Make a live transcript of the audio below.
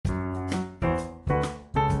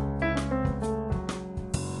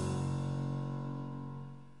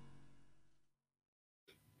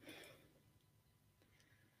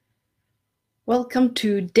Welcome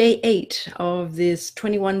to day 8 of this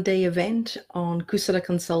 21-day event on Kusala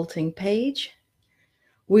Consulting page.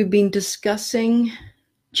 We've been discussing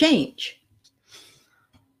change,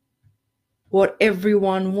 what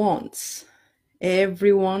everyone wants.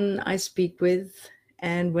 Everyone I speak with,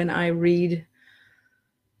 and when I read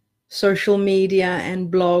social media and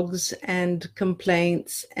blogs and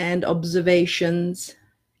complaints and observations,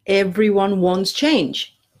 everyone wants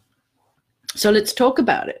change. So let's talk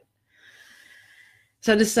about it.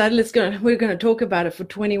 So I decided we're going to talk about it for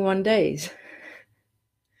 21 days.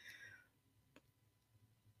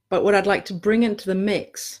 But what I'd like to bring into the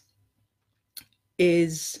mix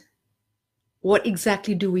is, what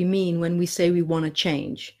exactly do we mean when we say we want to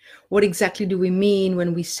change? What exactly do we mean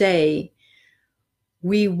when we say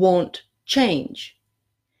we want change?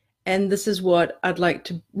 And this is what I'd like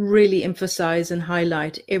to really emphasize and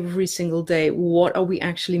highlight every single day. What are we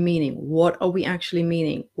actually meaning? What are we actually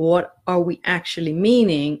meaning? What are we actually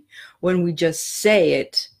meaning when we just say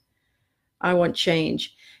it? I want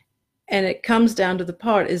change. And it comes down to the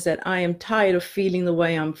part is that I am tired of feeling the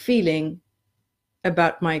way I'm feeling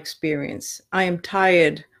about my experience. I am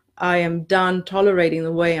tired. I am done tolerating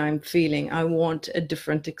the way I'm feeling. I want a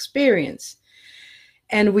different experience.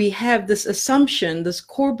 And we have this assumption, this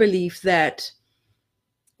core belief that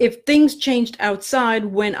if things changed outside,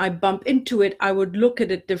 when I bump into it, I would look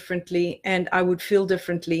at it differently and I would feel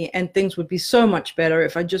differently and things would be so much better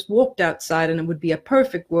if I just walked outside, and it would be a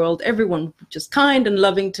perfect world. Everyone would be just kind and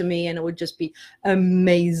loving to me and it would just be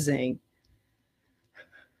amazing.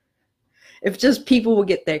 If just people would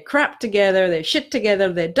get their crap together, their shit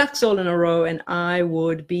together, their ducks all in a row, and I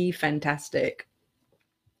would be fantastic.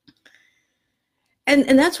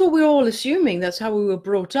 And that's what we're all assuming. That's how we were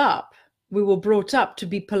brought up. We were brought up to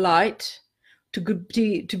be polite, to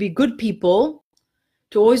be good people,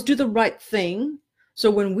 to always do the right thing. So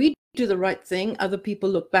when we do the right thing, other people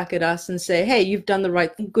look back at us and say, hey, you've done the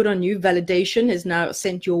right thing. Good on you. Validation is now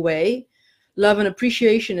sent your way. Love and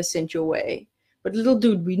appreciation is sent your way. But little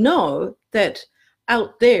do we know that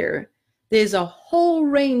out there's a whole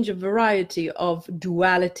range of variety of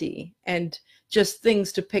duality and just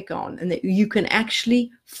things to pick on, and that you can actually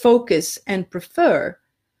focus and prefer.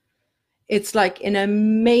 It's like an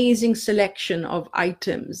amazing selection of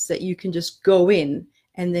items that you can just go in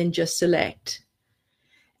and then just select.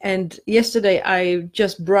 And yesterday I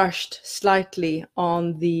just brushed slightly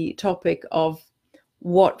on the topic of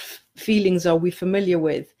what feelings are we familiar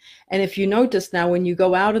with. And if you notice now, when you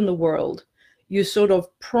go out in the world, you're sort of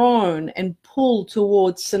prone and pulled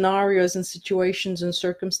towards scenarios and situations and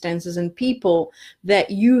circumstances and people that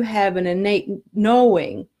you have an innate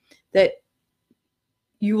knowing that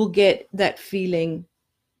you will get that feeling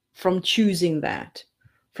from choosing that,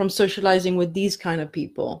 from socializing with these kind of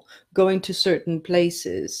people, going to certain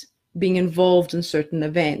places, being involved in certain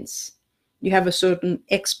events. You have a certain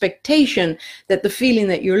expectation that the feeling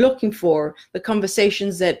that you're looking for, the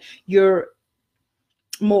conversations that you're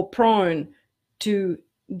more prone to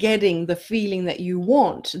getting, the feeling that you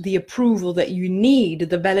want, the approval that you need,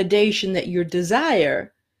 the validation that you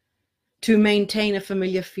desire, to maintain a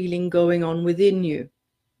familiar feeling going on within you.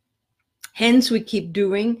 Hence, we keep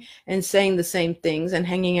doing and saying the same things and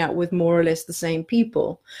hanging out with more or less the same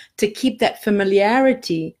people to keep that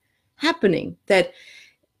familiarity happening, that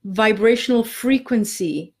vibrational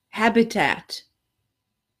frequency habitat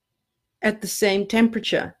at the same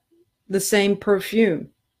temperature, the same perfume,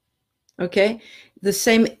 okay? The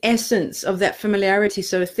same essence of that familiarity,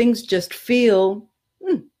 so things just feel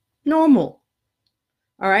normal,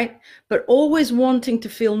 all right? But always wanting to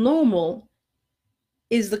feel normal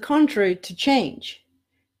is the contrary to change.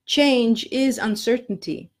 Change is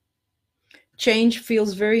uncertainty. Change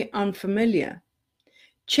feels very unfamiliar.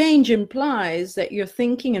 Change implies that you're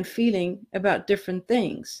thinking and feeling about different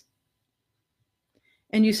things.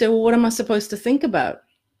 And you say, well, what am I supposed to think about?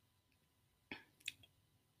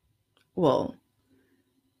 Well,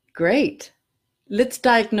 great. Let's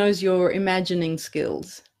diagnose your imagining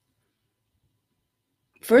skills.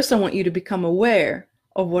 First, I want you to become aware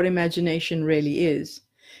of what imagination really is.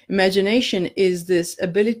 Imagination is this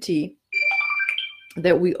ability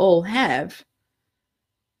that we all have,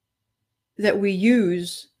 that we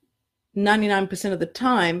use 99% of the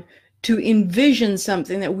time to envision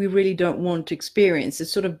something that we really don't want to experience. It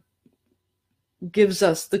sort of gives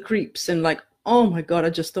us the creeps and like, oh my God, I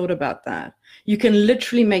just thought about that. You can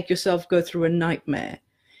literally make yourself go through a nightmare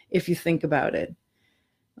if you think about it,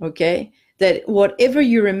 okay? That whatever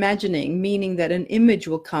you're imagining, meaning that an image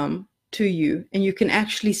will come to you and you can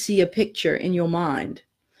actually see a picture in your mind.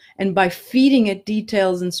 And by feeding it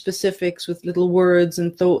details and specifics with little words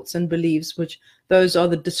and thoughts and beliefs, which those are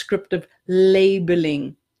the descriptive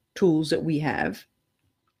labeling tools that we have,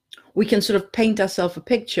 we can sort of paint ourselves a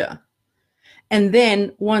picture. And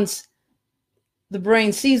then once the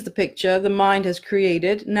brain sees the picture, the mind has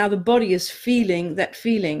created, now the body is feeling that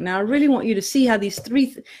feeling. Now I really want you to see how these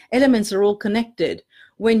three elements are all connected.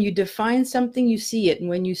 When you define something, you see it. And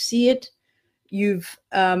when you see it, you've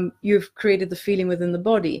created the feeling within the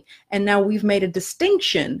body. And now we've made a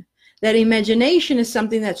distinction that imagination is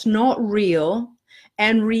something that's not real,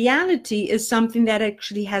 and reality is something that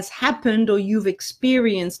actually has happened or you've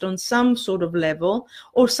experienced on some sort of level,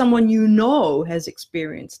 or someone you know has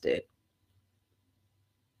experienced it.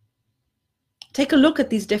 Take a look at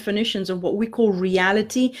these definitions of what we call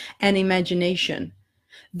reality and imagination.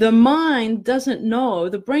 The mind doesn't know,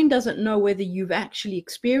 the brain doesn't know whether you've actually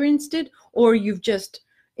experienced it or you've just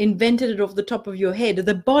invented it off the top of your head.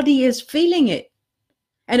 The body is feeling it.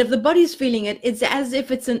 And if the body's feeling it, it's as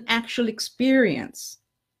if it's an actual experience.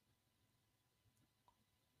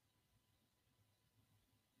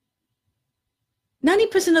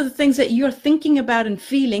 %90 of the things that you're thinking about and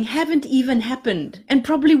feeling haven't even happened and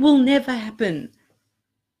probably will never happen.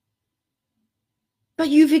 But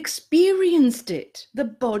you've experienced it. The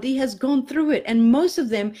body has gone through it. And most of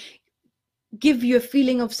them give you a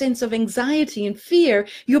feeling of sense of anxiety and fear.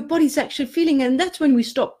 Your body's actually feeling. And that's when we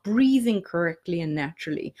stop breathing correctly and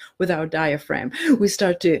naturally with our diaphragm. We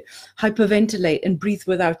start to hyperventilate and breathe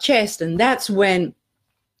with our chest. And that's when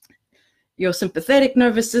your sympathetic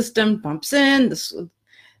nervous system pumps in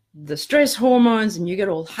the stress hormones, and you get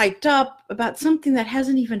all hyped up about something that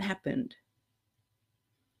hasn't even happened.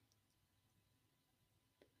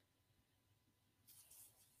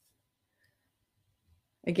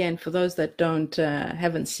 Again, for those that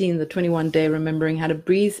haven't seen the 21-day Remembering How to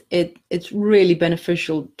Breathe, it's really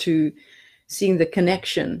beneficial to seeing the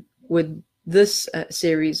connection with this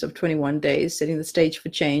series of 21 days, setting the stage for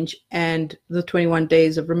change, and the 21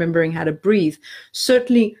 days of Remembering How to Breathe.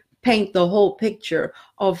 Certainly paint the whole picture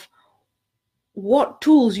of what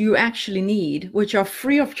tools you actually need, which are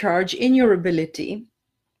free of charge in your ability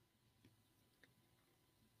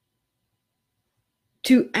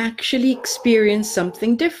to actually experience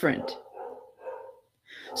something different.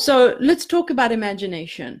 So let's talk about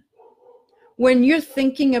imagination. When you're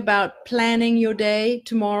thinking about planning your day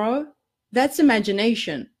tomorrow, that's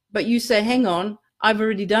imagination. But you say, hang on, I've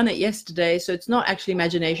already done it yesterday, so it's not actually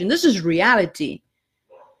imagination. This is reality.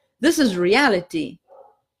 This is reality.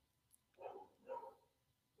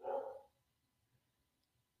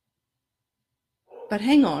 But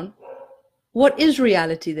hang on. What is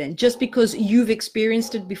reality then? Just because you've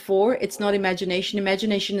experienced it before, it's not imagination.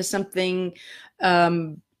 Imagination is something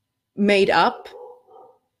made up.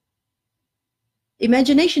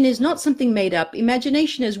 Imagination is not something made up.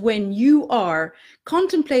 Imagination is when you are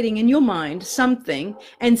contemplating in your mind something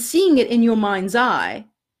and seeing it in your mind's eye,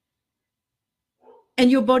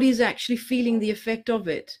 and your body is actually feeling the effect of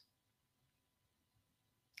it.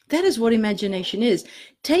 That is what imagination is.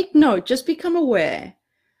 Take note, just become aware.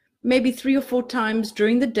 Maybe 3 or 4 times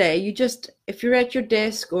during the day, you just, if you're at your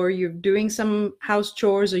desk or you're doing some house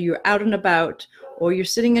chores or you're out and about or you're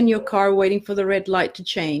sitting in your car waiting for the red light to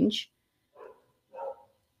change,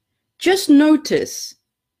 just notice,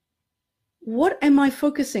 what am I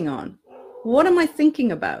focusing on? What am I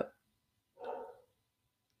thinking about?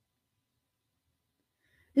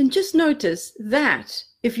 And just notice that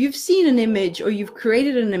if you've seen an image or you've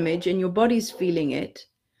created an image and your body's feeling it,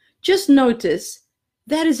 just notice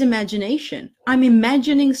that is imagination. I'm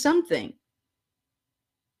imagining something.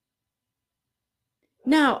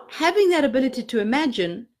 Now, having that ability to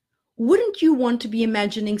imagine, wouldn't you want to be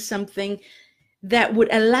imagining something that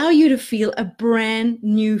would allow you to feel a brand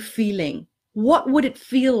new feeling? What would it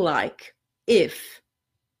feel like if?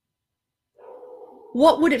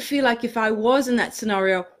 What would it feel like if I was in that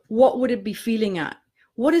scenario? What would it be feeling at?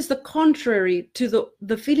 What is the contrary to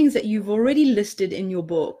the feelings that you've already listed in your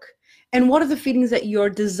book? And what are the feelings that you're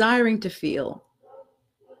desiring to feel?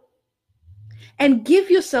 And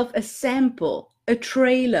give yourself a sample, a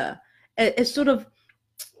trailer, a sort of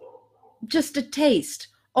just a taste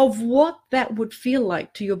of what that would feel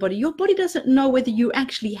like to your body. Your body doesn't know whether you're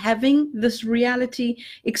actually having this reality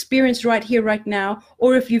experience right here, right now,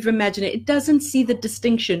 or if you've imagined it. It doesn't see the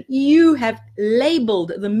distinction. You have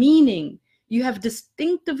labeled the meaning. You have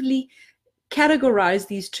distinctively categorize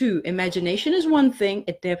these two. Imagination is one thing.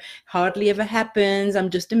 It hardly ever happens. I'm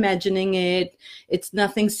just imagining it. It's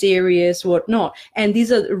nothing serious, whatnot. And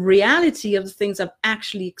these are the reality of the things I've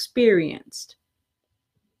actually experienced.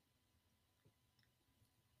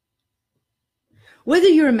 Whether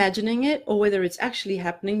you're imagining it or whether it's actually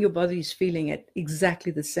happening, your body's feeling it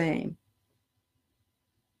exactly the same.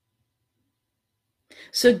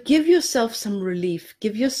 So give yourself some relief,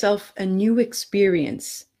 give yourself a new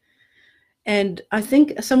experience. And I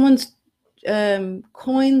think someone's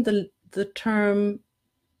coined the term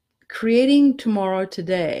creating tomorrow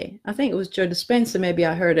today. I think it was Joe Dispenza, maybe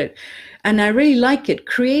I heard it. And I really like it.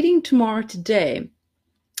 Creating tomorrow today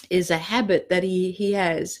is a habit that he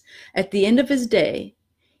has. At the end of his day,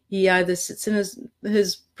 he either sits in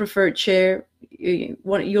his preferred chair,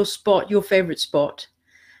 your spot, your favorite spot,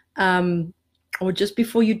 or just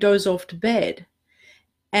before you doze off to bed,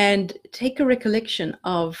 and take a recollection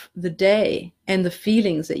of the day and the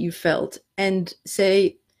feelings that you felt, and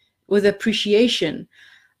say with appreciation,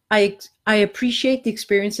 I appreciate the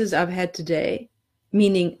experiences I've had today,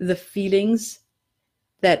 meaning the feelings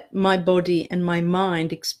that my body and my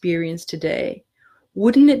mind experience today.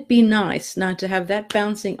 Wouldn't it be nice now to have that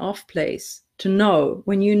bouncing off place, to know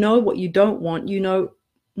when you know what you don't want, you know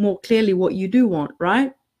more clearly what you do want,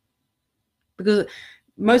 right? Because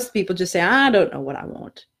most people just say, I don't know what I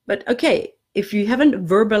want. But okay, if you haven't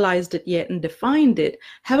verbalized it yet and defined it,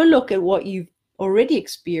 have a look at what you've already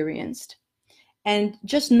experienced and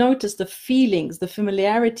just notice the feelings, the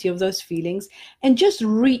familiarity of those feelings, and just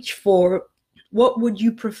reach for what would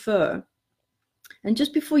you prefer. And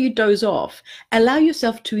just before you doze off, allow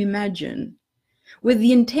yourself to imagine with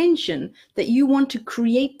the intention that you want to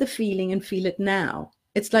create the feeling and feel it now.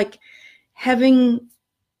 It's like having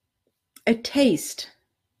a taste,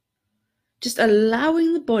 just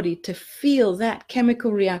allowing the body to feel that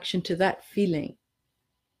chemical reaction to that feeling.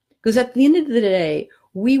 Because at the end of the day,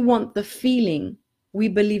 we want the feeling we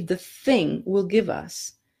believe the thing will give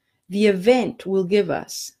us, the event will give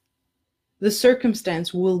us, the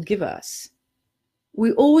circumstance will give us.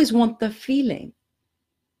 We always want the feeling.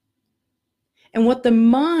 And what the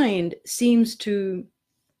mind seems to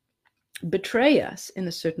betray us in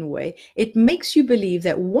a certain way, it makes you believe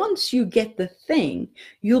that once you get the thing,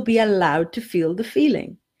 you'll be allowed to feel the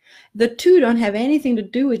feeling. The two don't have anything to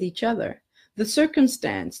do with each other. The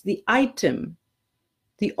circumstance, the item,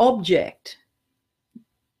 the object,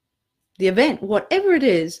 the event, whatever it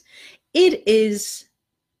is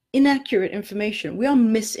inaccurate information. We are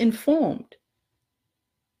misinformed.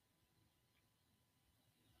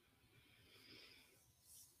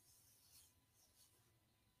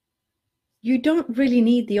 You don't really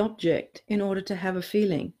need the object in order to have a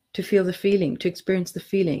feeling, to feel the feeling, to experience the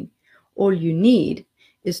feeling. All you need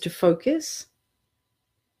is to focus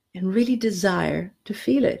and really desire to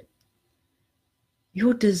feel it.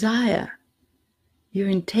 Your desire, your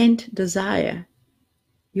intent desire,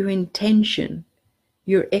 your intention,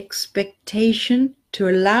 your expectation to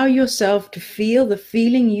allow yourself to feel the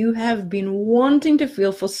feeling you have been wanting to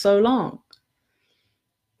feel for so long.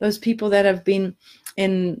 Those people that have been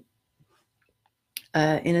in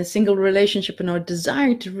a single relationship and are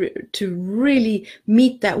desiring to really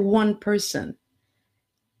meet that one person,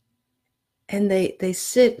 and they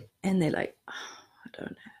sit and they're like, oh,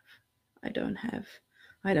 I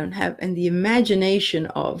don't have, and the imagination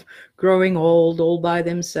of growing old all by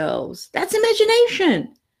themselves, that's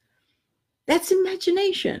imagination. That's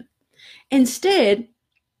imagination. Instead,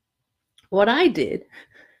 what I did,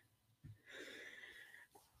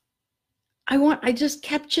 I just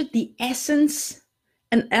captured the essence,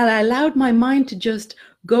 and I allowed my mind to just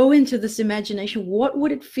go into this imagination. What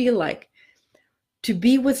would it feel like to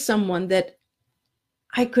be with someone that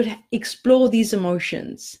I could explore these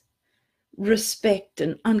emotions, respect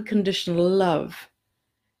and unconditional love,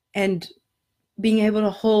 and being able to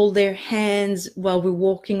hold their hands while we're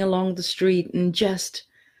walking along the street, and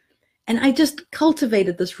I just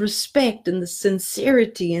cultivated this respect and this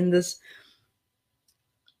sincerity and this.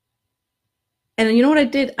 And you know what I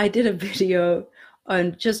did? I did a video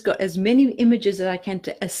and just got as many images as I can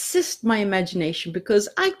to assist my imagination, because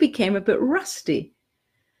I became a bit rusty.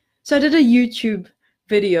 So I did a YouTube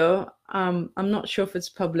video. I'm not sure if it's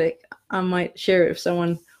public. I might share it if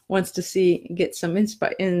someone wants to get some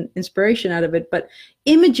inspiration out of it. But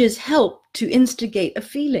images help to instigate a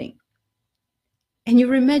feeling. And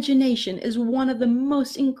your imagination is one of the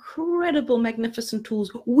most incredible, magnificent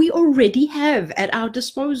tools we already have at our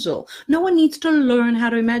disposal. No one needs to learn how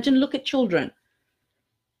to imagine. Look at children.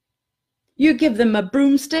 You give them a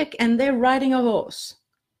broomstick and they're riding a horse.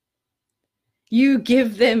 You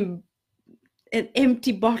give them an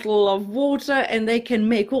empty bottle of water and they can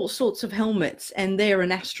make all sorts of helmets, and they're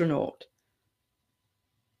an astronaut.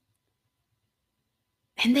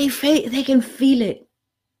 And they can feel it.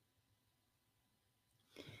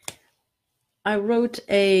 I wrote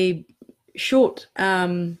a short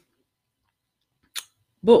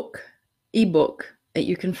book, ebook that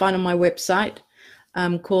you can find on my website,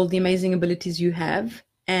 called The Amazing Abilities You Have,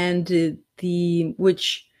 and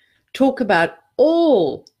which talk about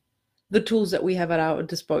all the tools that we have at our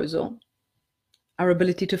disposal, our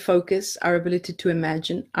ability to focus, our ability to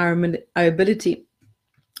imagine, our ability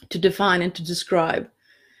to define and to describe,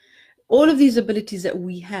 all of these abilities that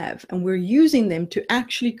we have, and we're using them to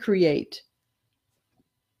actually create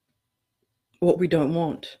what we don't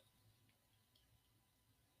want.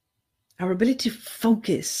 Our ability to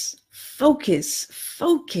focus. Focus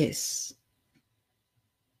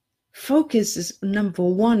is number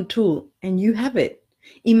one tool, and you have it.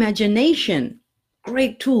 Imagination,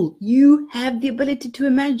 great tool. You have the ability to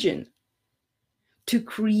imagine, to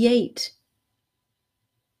create.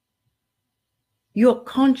 You're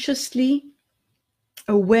consciously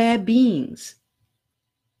aware beings.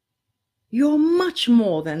 You're much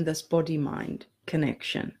more than this body-mind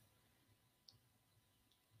connection.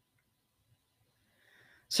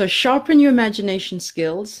 So sharpen your imagination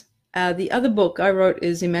skills. The other book I wrote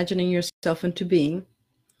is Imagining Yourself into Being.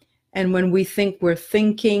 And when we think, we're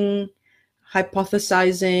thinking,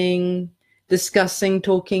 hypothesizing, discussing,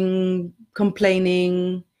 talking,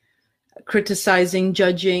 complaining, criticizing,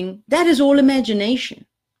 judging, that is all imagination.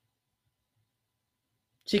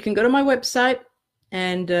 So you can go to my website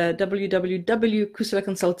and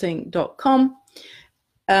www.kusalaconsulting.com.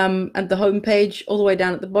 At the home page, all the way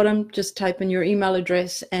down at the bottom, just type in your email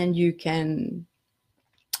address and you'll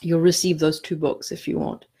receive those 2 books if you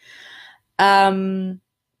want.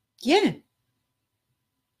 Yeah.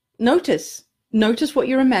 Notice what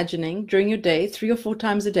you're imagining during your day, 3 or 4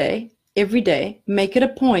 times a day, every day. Make it a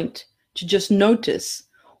point to just notice,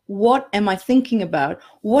 what am I thinking about?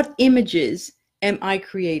 What images am I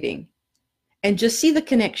creating? And just see the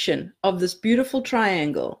connection of this beautiful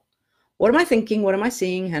triangle. What am I thinking? What am I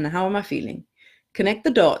seeing? And how am I feeling? Connect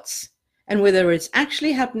the dots. And whether it's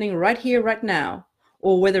actually happening right here, right now,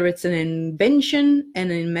 or whether it's an invention,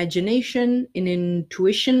 an imagination, an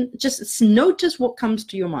intuition, just notice what comes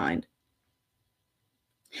to your mind.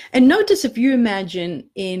 And notice if you imagine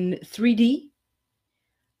in 3D,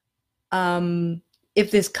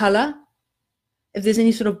 if there's color, if there's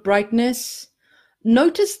any sort of brightness,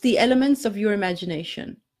 notice the elements of your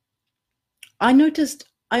imagination. I noticed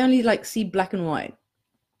I only see black and white,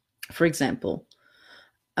 for example.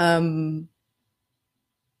 And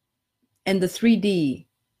the 3D,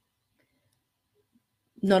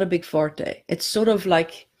 not a big forte. It's sort of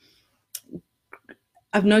like,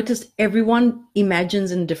 I've noticed everyone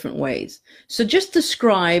imagines in different ways. So just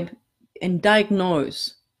describe and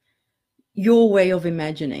diagnose your way of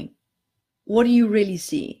imagining. What do you really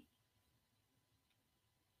see?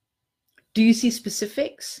 Do you see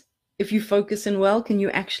specifics? If you focus in well, can you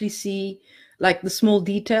actually see the small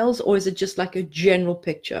details, or is it just like a general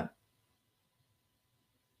picture?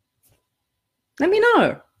 Let me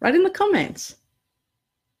know. Write in the comments.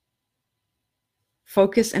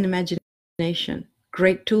 Focus and imagination.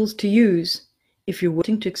 Great tools to use if you're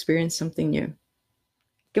wanting to experience something new.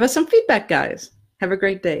 Give us some feedback, guys. Have a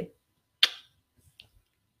great day.